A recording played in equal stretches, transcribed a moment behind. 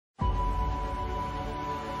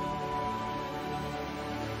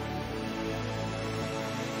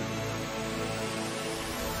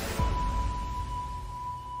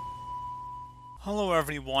Hello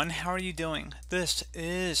everyone, how are you doing? This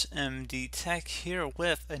is MD Tech here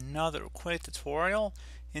with another quick tutorial.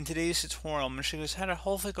 In today's tutorial, I'm going to show you guys how to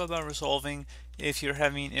hopefully go about resolving if you're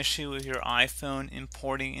having an issue with your iPhone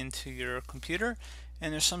importing into your computer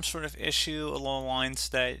and there's some sort of issue along the lines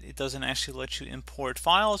that it doesn't actually let you import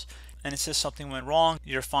files and it says something went wrong.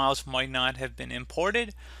 Your files might not have been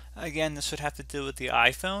imported. Again, this would have to do with the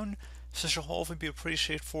iPhone. So this should hopefully be a pretty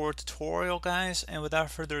straightforward tutorial, guys, and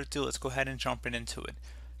without further ado, let's go ahead and jump right into it.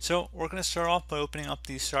 So we're going to start off by opening up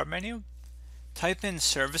the start menu, type in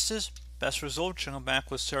services. Best result should come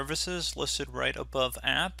back with services listed right above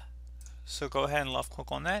app. So go ahead and left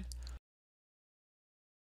click on that.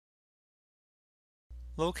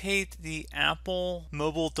 Locate the Apple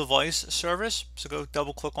mobile device service, so go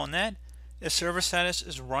double click on that. If service status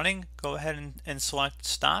is running, go ahead and select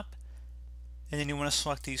stop. And then you want to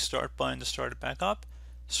select the start button to start it back up.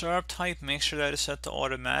 Startup type, make sure that is set to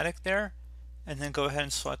automatic there, and then go ahead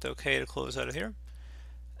and select OK to close out of here.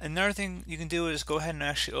 Another thing you can do is go ahead and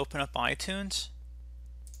actually open up iTunes.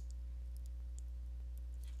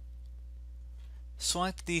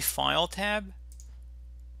 Select the File tab,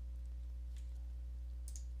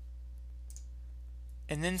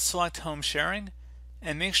 and then select Home Sharing,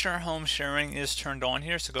 and make sure Home Sharing is turned on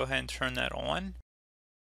here, so go ahead and turn that on.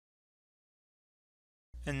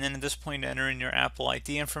 And then at this point, enter in your Apple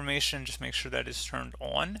ID information. Just make sure that is turned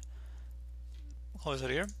on. Close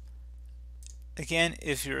it here. Again,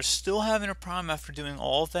 if you're still having a problem after doing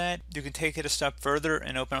all of that, you can take it a step further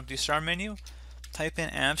and open up the start menu. Type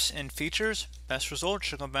in apps and features. Best result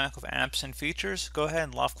should come back with apps and features. Go ahead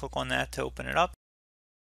and left click on that to open it up.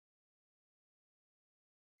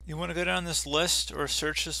 You want to go down this list or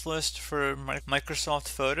search this list for Microsoft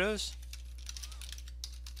Photos.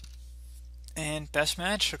 And best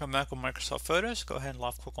match should come back with Microsoft Photos. Go ahead and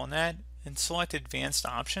left click on that and select advanced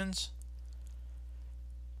options.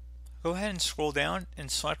 Go ahead and scroll down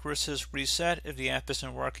and select where it says reset. If the app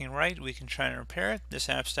isn't working right, we can try and repair it. This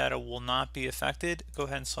app's data will not be affected. Go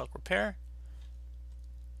ahead and select repair.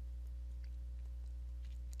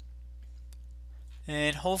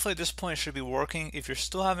 And hopefully at this point it should be working. If you're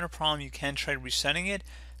still having a problem, you can try resetting it.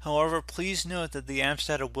 However, please note that the app's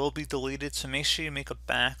data will be deleted, so make sure you make a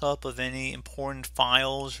backup of any important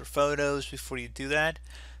files or photos before you do that.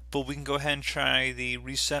 But we can go ahead and try the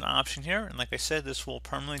reset option here, and like I said, this will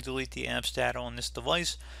permanently delete the app's data on this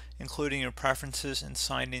device, including your preferences and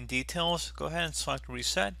sign-in details. Go ahead and select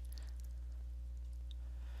reset.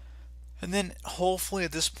 And then hopefully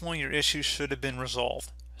at this point your issue should have been resolved.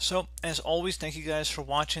 So as always, thank you guys for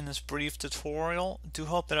watching this brief tutorial. I do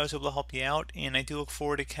hope that I was able to help you out, and I do look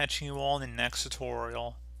forward to catching you all in the next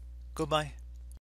tutorial. Goodbye.